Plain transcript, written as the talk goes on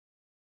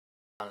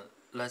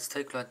Let's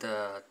take a look at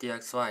the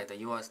DXY, the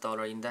US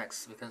dollar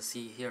index. We can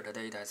see here the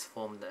data has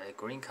formed a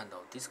green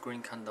candle. This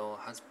green candle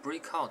has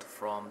breakout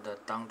from the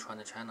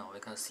downtrend channel. We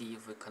can see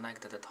if we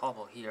connect the top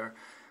of here,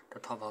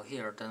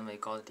 then we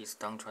got this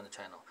downtrend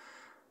channel.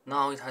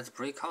 Now it has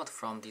breakout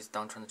from this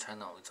downtrend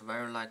channel. It's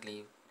very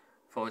likely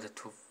for it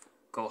to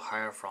go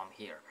higher from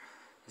here.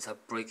 It's a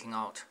breaking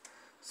out.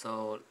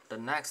 So the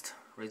next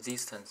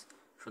resistance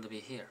should be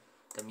here,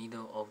 the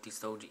middle of this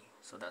doji.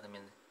 So that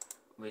means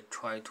we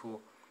try to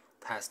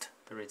test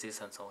the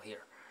resistance over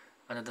here,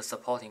 and the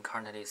supporting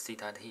currently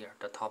sit at here,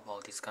 the top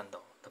of this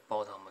candle, the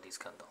bottom of this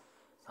candle.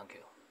 Thank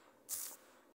you.